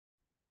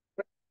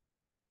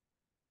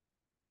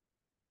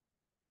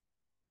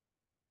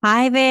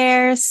Hi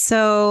there.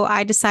 So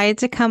I decided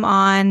to come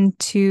on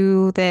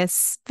to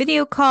this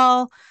video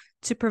call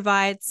to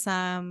provide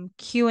some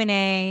Q&A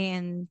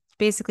and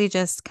basically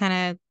just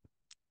kind of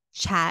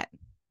chat,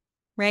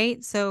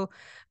 right? So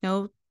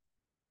no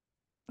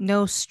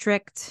no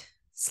strict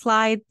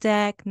slide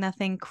deck,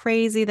 nothing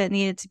crazy that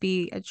needed to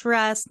be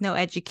addressed, no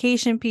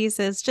education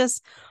pieces,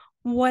 just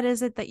what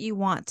is it that you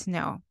want to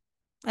know?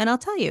 And I'll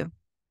tell you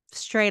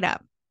straight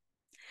up,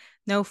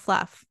 no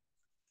fluff.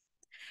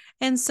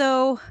 And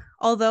so,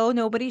 although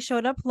nobody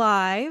showed up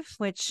live,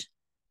 which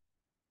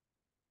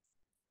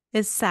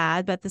is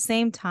sad, but at the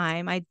same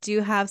time, I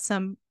do have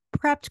some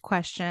prepped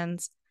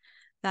questions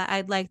that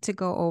I'd like to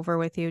go over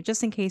with you,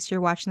 just in case you're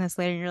watching this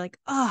later and you're like,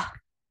 oh,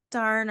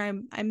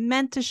 darn, I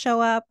meant to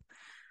show up,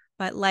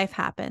 but life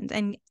happened.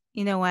 And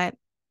you know what?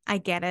 I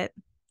get it.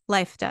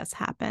 Life does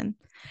happen.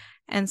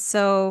 And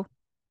so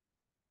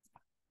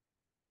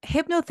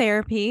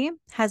hypnotherapy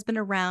has been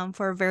around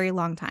for a very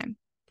long time.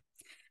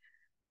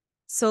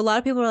 So a lot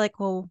of people are like,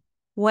 well,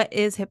 what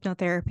is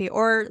hypnotherapy?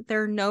 Or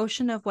their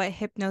notion of what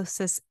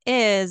hypnosis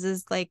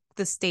is like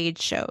the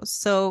stage shows.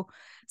 So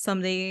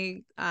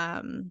somebody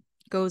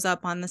goes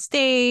up on the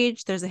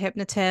stage, there's a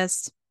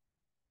hypnotist,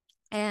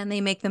 and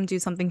they make them do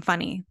something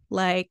funny,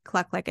 like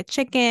cluck like a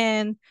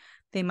chicken.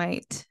 They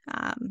might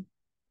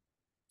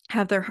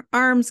have their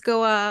arms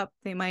go up.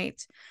 They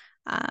might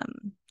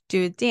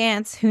do a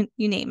dance, you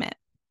name it.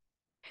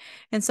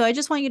 And so I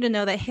just want you to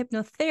know that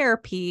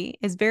hypnotherapy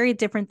is very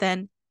different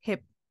than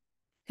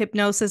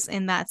hypnosis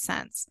in that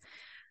sense.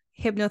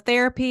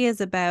 Hypnotherapy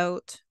is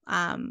about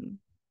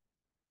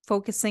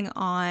focusing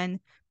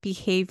on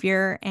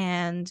behavior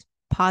and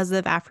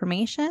positive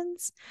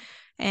affirmations.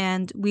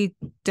 And we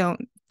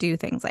don't do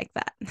things like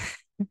that.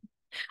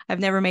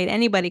 I've never made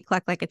anybody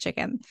cluck like a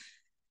chicken.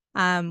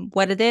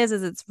 What it is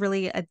it's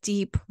really a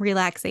deep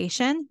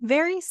relaxation,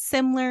 very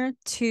similar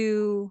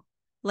to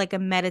like a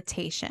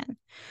meditation.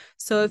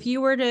 So if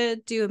you were to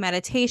do a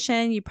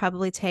meditation, you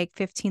probably take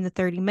 15 to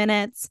 30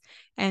 minutes.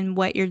 And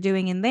what you're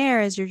doing in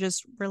there is you're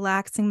just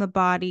relaxing the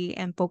body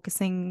and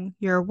focusing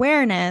your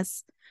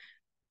awareness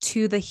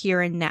to the here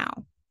and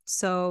now.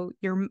 So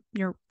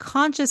your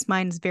conscious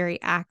mind is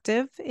very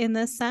active in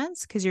this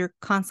sense because you're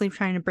constantly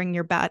trying to bring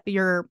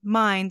your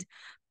mind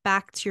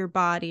back to your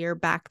body or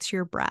back to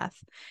your breath.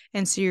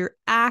 And so you're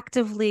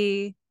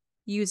actively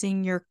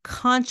using your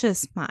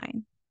conscious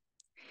mind.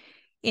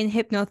 In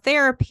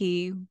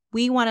hypnotherapy,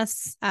 we want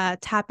to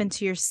tap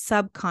into your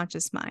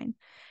subconscious mind.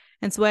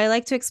 And so what I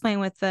like to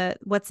explain with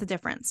what's the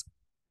difference?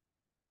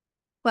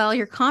 Well,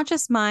 your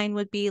conscious mind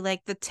would be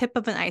like the tip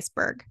of an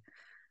iceberg.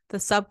 The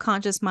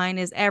subconscious mind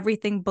is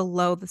everything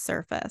below the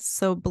surface,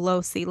 so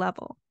below sea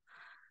level.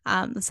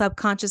 The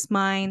subconscious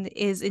mind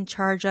is in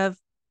charge of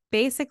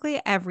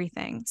basically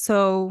everything.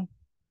 So,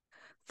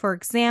 for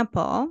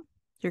example,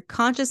 your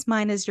conscious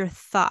mind is your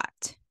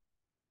thought.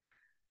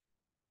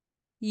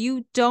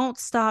 You don't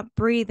stop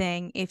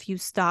breathing if you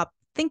stop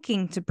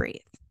thinking to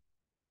breathe.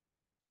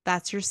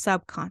 That's your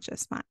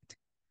subconscious mind.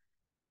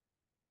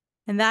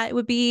 And that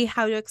would be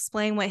how to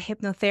explain what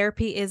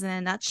hypnotherapy is in a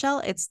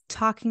nutshell. It's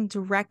talking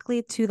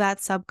directly to that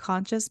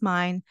subconscious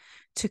mind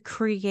to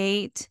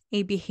create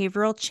a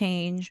behavioral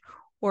change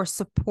or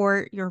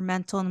support your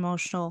mental and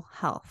emotional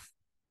health.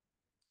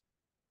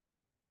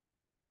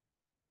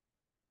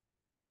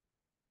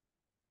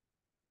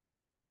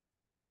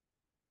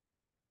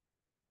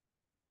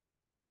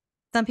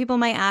 Some people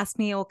might ask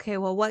me, okay,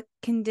 well, what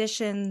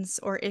conditions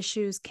or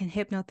issues can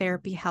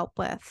hypnotherapy help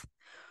with?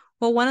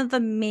 Well, one of the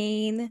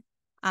main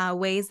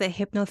ways that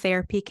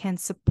hypnotherapy can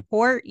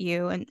support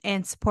you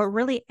and support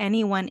really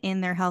anyone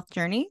in their health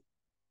journey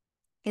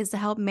is to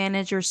help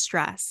manage your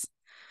stress.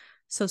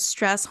 So,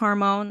 stress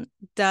hormone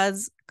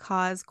does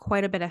cause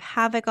quite a bit of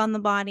havoc on the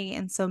body.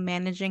 And so,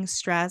 managing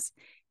stress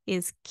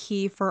is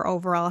key for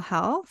overall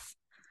health.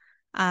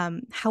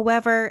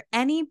 However,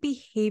 any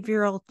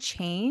behavioral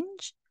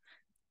change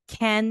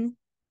can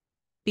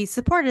be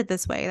supported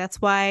this way. That's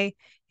why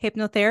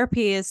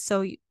hypnotherapy is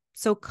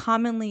so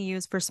commonly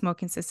used for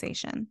smoking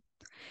cessation.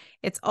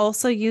 It's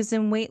also used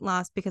in weight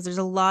loss because there's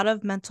a lot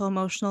of mental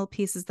emotional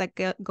pieces that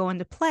go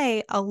into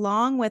play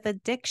along with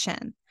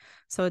addiction.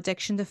 So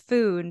addiction to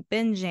food,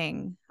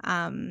 binging.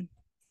 And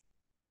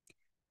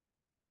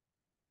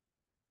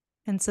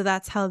so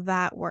that's how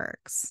that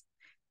works.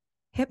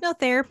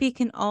 Hypnotherapy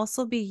can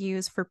also be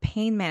used for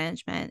pain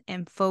management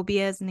and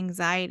phobias and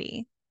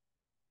anxiety.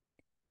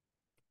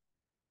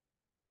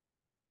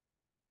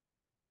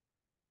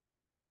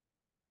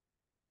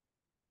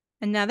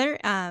 Another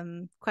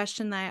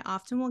question that I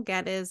often will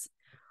get is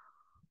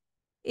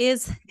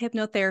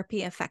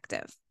hypnotherapy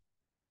effective?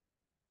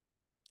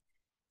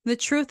 The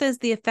truth is,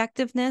 the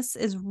effectiveness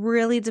is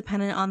really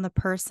dependent on the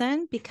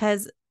person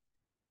because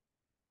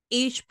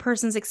each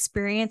person's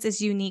experience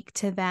is unique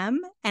to them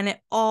and it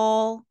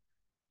all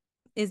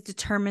is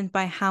determined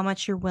by how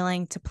much you're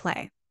willing to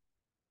play.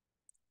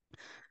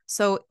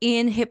 So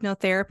in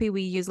hypnotherapy,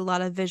 we use a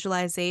lot of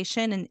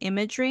visualization and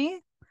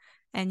imagery,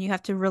 and you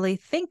have to really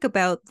think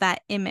about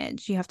that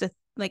image. You have to,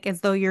 like,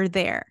 as though you're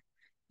there.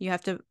 You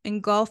have to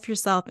engulf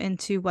yourself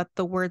into what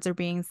the words are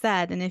being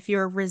said. And if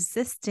you're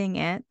resisting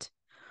it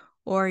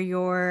or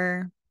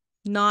you're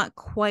not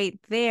quite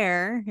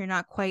there, you're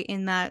not quite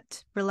in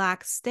that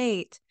relaxed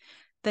state,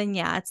 then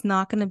yeah, it's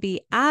not going to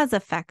be as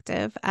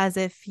effective as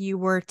if you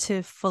were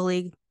to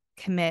fully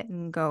commit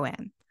and go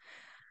in.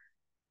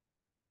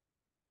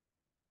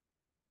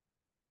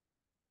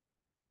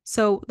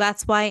 So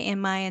that's why in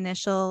my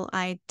initial,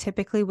 I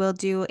typically will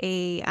do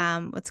a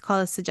what's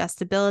called a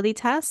suggestibility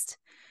test.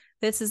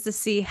 This is to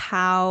see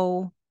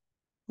how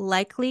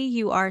likely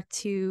you are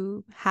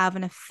to have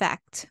an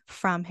effect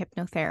from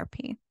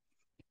hypnotherapy.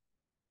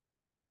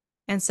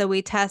 And so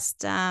we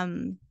test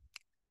how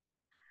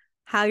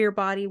your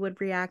body would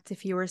react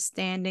if you were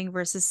standing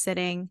versus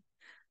sitting,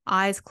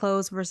 eyes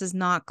closed versus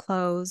not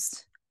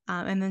closed,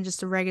 and then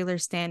just a regular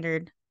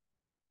standard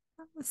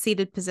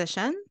seated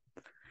position.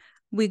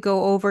 We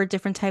go over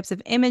different types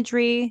of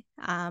imagery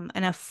and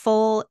a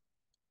full,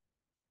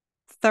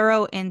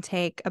 thorough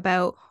intake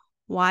about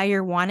why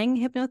you're wanting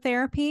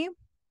hypnotherapy.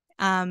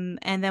 And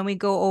then we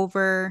go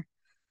over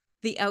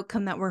the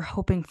outcome that we're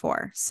hoping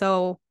for.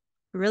 So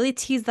really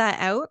tease that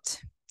out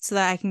so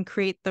that I can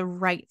create the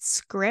right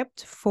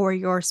script for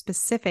your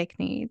specific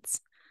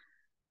needs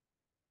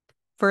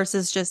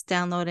versus just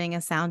downloading a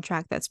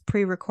soundtrack that's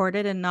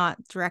pre-recorded and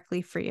not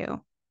directly for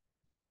you.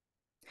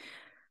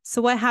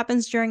 So what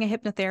happens during a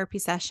hypnotherapy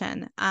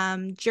session?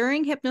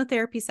 During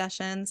hypnotherapy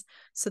sessions,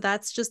 so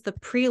that's just the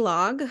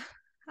pre-log.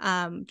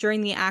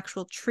 During the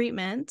actual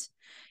treatment,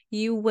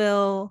 you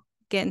will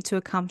get into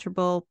a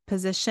comfortable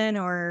position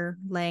or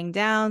laying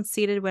down,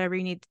 seated, whatever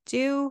you need to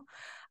do.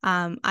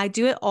 I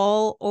do it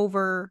all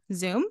over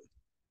Zoom.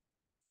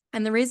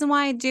 And the reason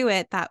why I do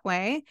it that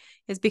way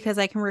is because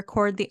I can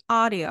record the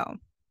audio.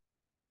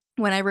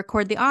 When I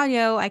record the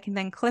audio, I can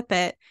then clip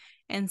it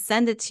and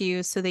send it to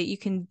you so that you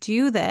can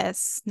do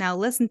this. Now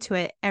listen to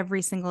it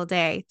every single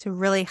day to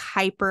really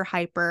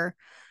hyper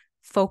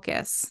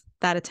focus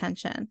that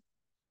attention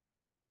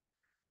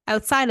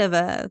outside of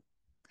a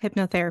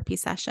hypnotherapy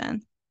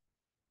session.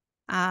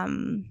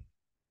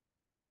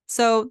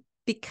 So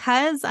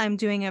because I'm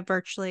doing it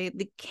virtually,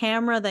 the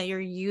camera that you're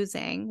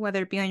using,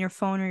 whether it be on your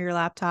phone or your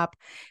laptop,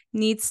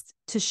 needs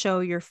to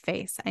show your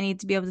face. I need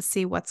to be able to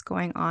see what's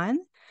going on.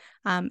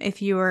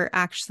 If you are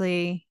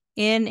actually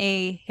in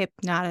a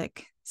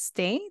hypnotic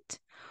state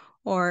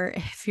or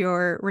if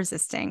you're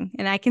resisting.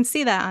 And I can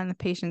see that on the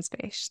patient's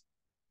face.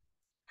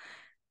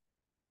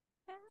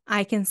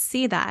 I can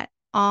see that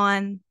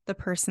on the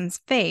person's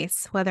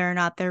face, whether or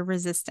not they're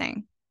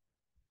resisting.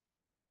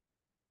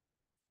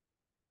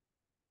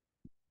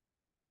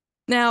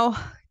 Now,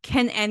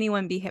 can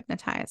anyone be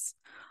hypnotized?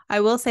 I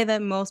will say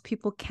that most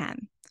people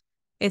can.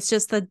 It's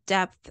just the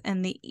depth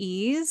and the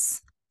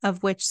ease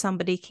of which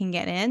somebody can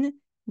get in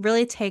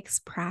really takes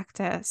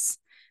practice.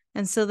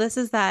 And so this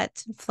is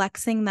that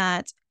flexing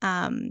that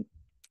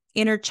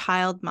inner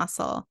child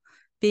muscle,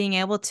 being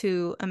able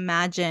to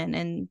imagine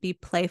and be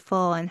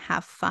playful and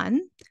have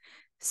fun.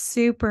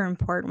 Super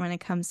important when it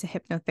comes to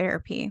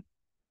hypnotherapy.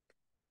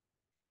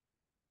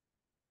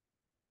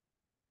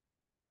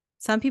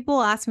 Some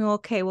people ask me,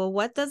 okay, well,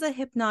 what does a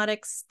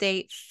hypnotic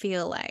state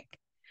feel like?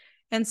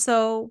 And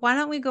so why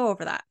don't we go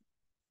over that?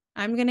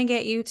 I'm going to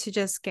get you to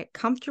just get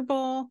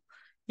comfortable.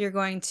 You're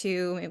going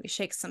to maybe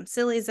shake some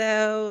sillies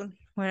out,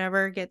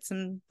 whatever, get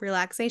some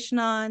relaxation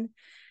on.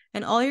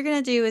 And all you're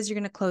going to do is you're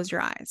going to close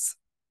your eyes.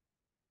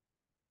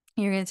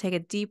 You're going to take a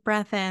deep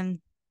breath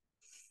in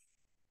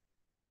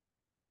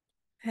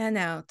and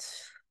out.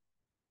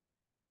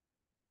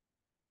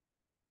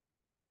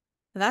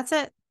 That's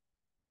it.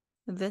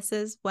 This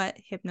is what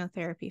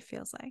hypnotherapy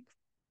feels like.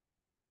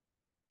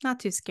 Not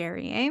too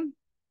scary, eh?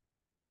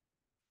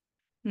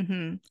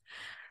 Mm-hmm.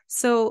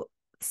 So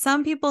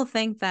some people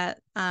think that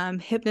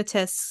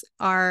hypnotists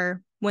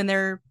are, when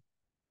they're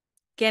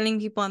getting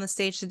people on the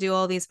stage to do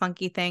all these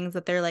funky things,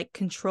 that they're like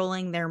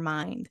controlling their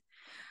mind.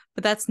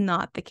 But that's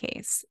not the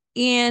case.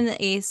 In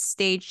a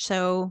stage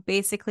show,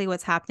 basically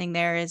what's happening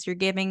there is you're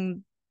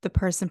giving the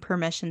person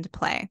permission to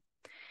play.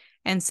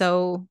 And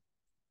so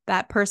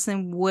that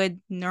person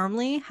would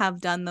normally have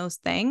done those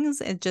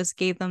things. It just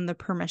gave them the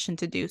permission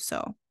to do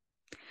so.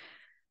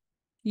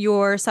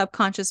 Your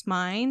subconscious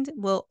mind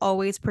will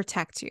always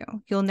protect you.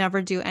 You'll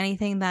never do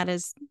anything that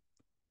is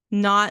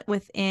not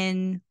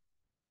within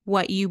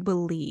what you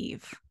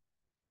believe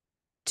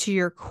to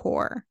your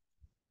core.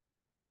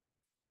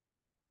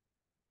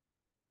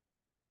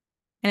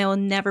 And it will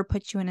never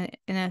put you in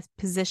a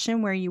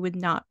position where you would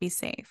not be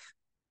safe.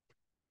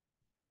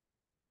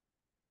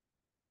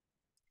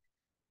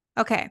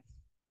 Okay.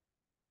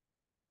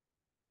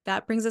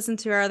 That brings us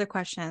into our other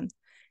question.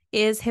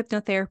 Is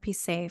hypnotherapy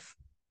safe?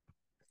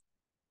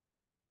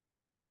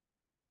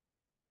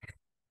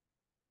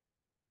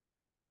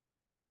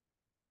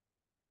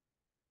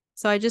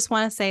 So I just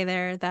want to say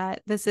there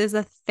that this is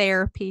a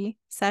therapy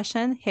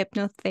session,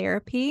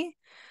 hypnotherapy.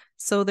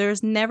 So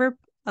there's never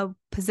a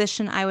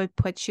position I would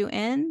put you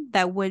in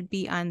that would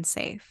be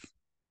unsafe.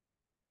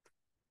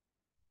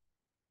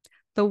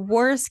 The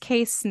worst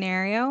case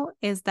scenario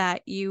is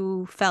that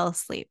you fell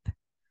asleep.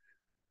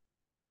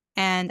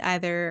 and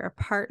either a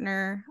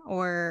partner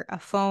or a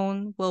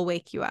phone will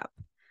wake you up.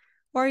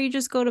 Or you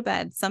just go to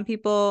bed. Some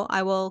people,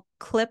 I will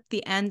clip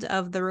the end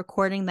of the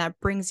recording that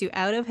brings you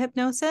out of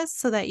hypnosis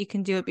so that you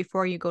can do it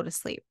before you go to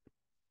sleep.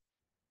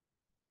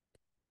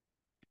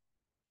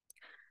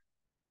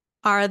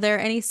 Are there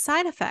any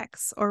side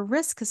effects or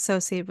risks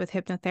associated with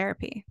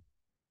hypnotherapy?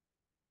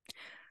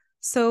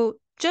 So,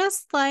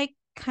 just like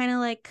kind of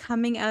like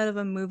coming out of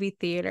a movie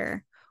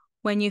theater,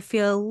 when you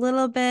feel a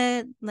little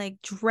bit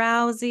like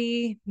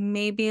drowsy,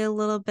 maybe a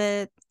little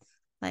bit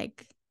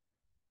like,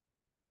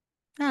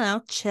 I don't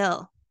know,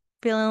 chill,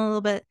 feeling a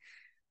little bit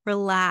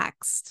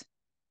relaxed.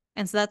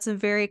 And so that's a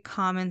very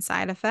common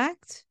side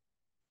effect,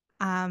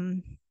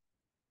 um,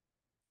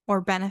 or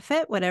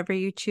benefit, whatever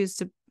you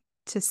choose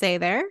to say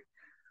there.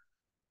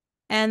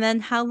 And then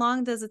how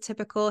long does a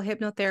typical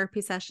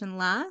hypnotherapy session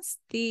last?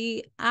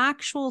 The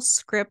actual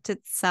script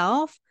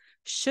itself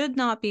should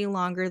not be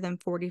longer than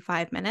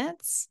 45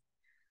 minutes,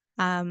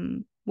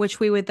 which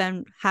we would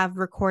then have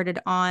recorded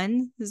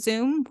on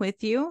Zoom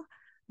with you.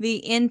 The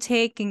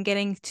intake and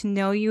getting to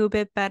know you a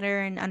bit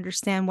better and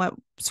understand what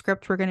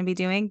script we're going to be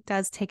doing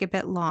does take a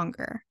bit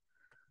longer.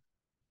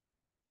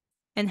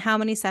 And how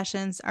many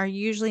sessions are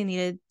usually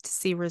needed to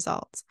see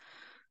results?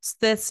 So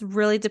this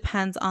really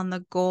depends on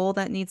the goal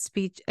that needs to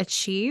be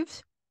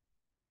achieved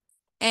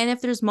and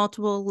if there's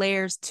multiple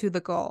layers to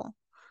the goal.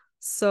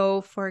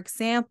 So, for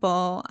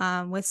example,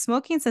 with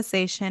smoking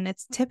cessation,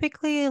 it's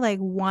typically like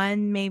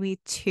one, maybe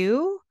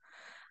two,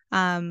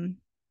 um,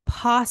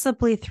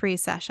 possibly 3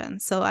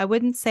 sessions. So, I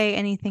wouldn't say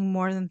anything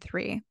more than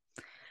 3.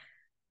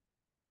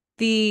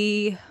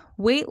 The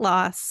weight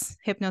loss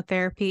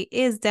hypnotherapy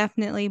is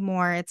definitely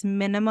more, it's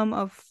minimum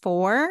of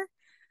 4,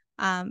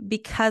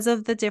 because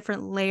of the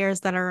different layers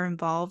that are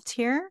involved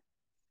here.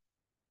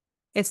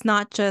 It's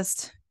not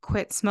just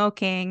quit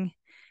smoking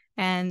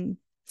and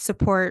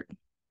support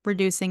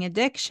reducing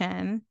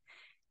addiction.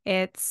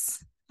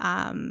 It's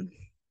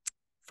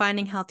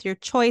finding healthier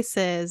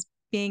choices,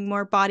 being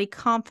more body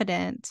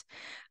confident,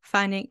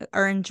 finding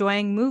or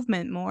enjoying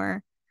movement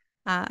more,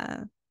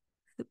 uh,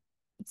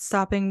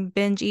 stopping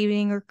binge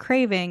eating or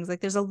cravings. Like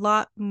there's a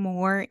lot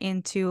more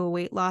into a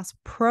weight loss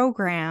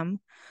program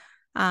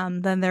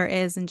than there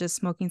is in just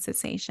smoking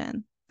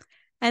cessation.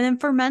 And then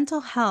for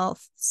mental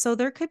health, so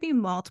there could be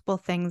multiple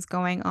things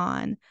going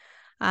on.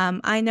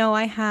 I know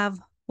I have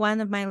one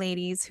of my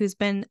ladies who's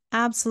been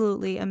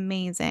absolutely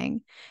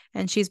amazing,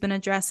 and she's been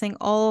addressing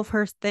all of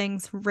her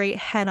things right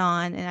head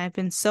on, and I've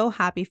been so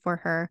happy for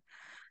her.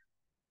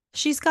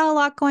 She's got a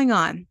lot going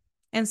on.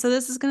 And so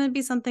this is going to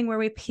be something where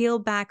we peel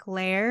back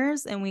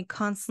layers and we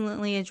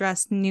constantly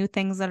address new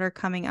things that are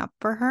coming up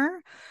for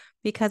her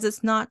because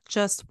it's not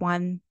just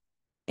one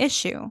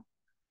issue.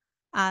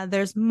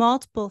 There's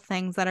multiple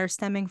things that are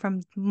stemming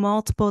from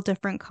multiple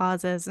different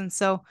causes. And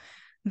so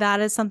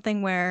that is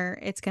something where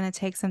it's going to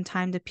take some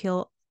time to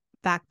peel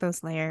back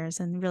those layers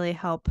and really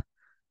help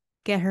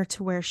get her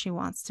to where she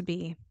wants to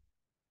be.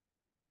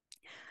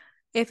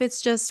 If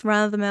it's just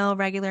run of the mill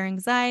regular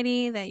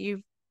anxiety that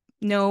you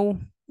know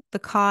the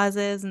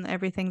causes and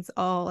everything's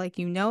all like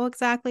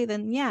exactly,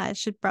 then yeah, it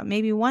should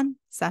maybe 1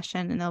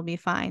 session and it'll be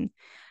fine.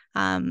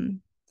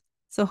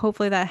 So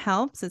hopefully that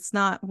helps. It's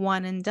not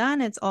one and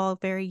done. It's all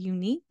very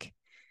unique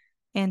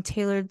and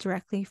tailored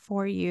directly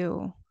for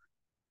you.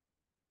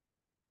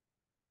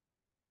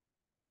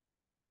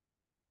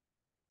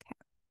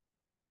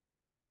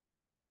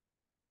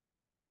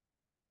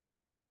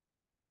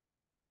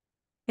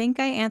 I think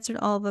I answered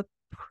all the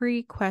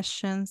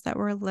pre-questions that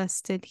were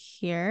listed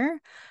here.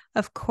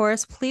 Of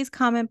course, please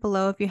comment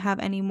below if you have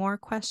any more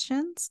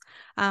questions.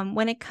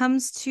 When it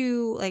comes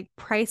to like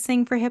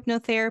pricing for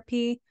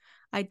hypnotherapy,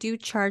 I do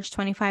charge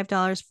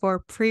 $25 for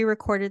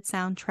pre-recorded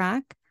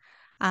soundtrack.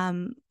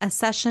 A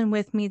session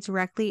with me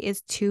directly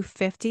is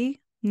 $250,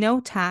 no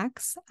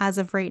tax as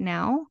of right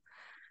now.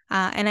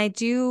 And I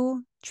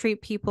do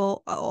treat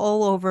people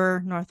all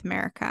over North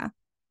America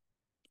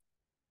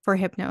for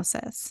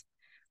hypnosis.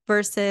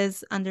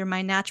 Versus under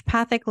my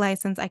naturopathic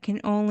license, I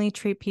can only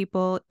treat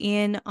people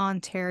in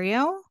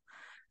Ontario.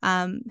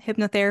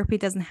 Hypnotherapy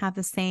doesn't have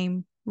the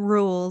same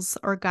rules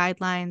or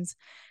guidelines.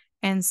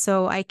 And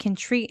so I can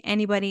treat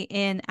anybody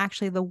in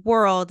actually the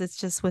world. It's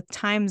just with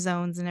time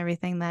zones and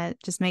everything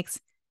that just makes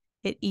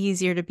it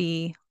easier to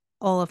be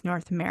all of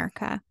North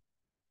America.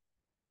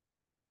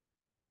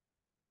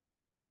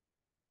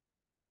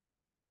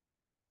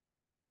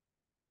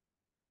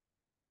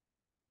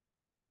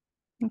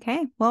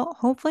 Okay, well,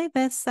 hopefully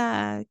this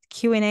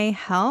Q&A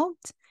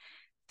helped. If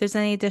there's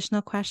any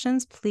additional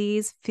questions,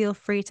 please feel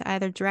free to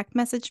either direct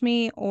message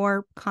me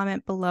or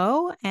comment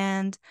below,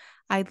 and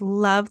I'd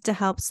love to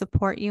help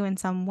support you in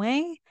some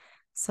way.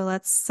 So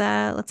let's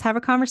have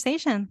a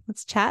conversation.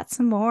 Let's chat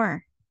some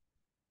more.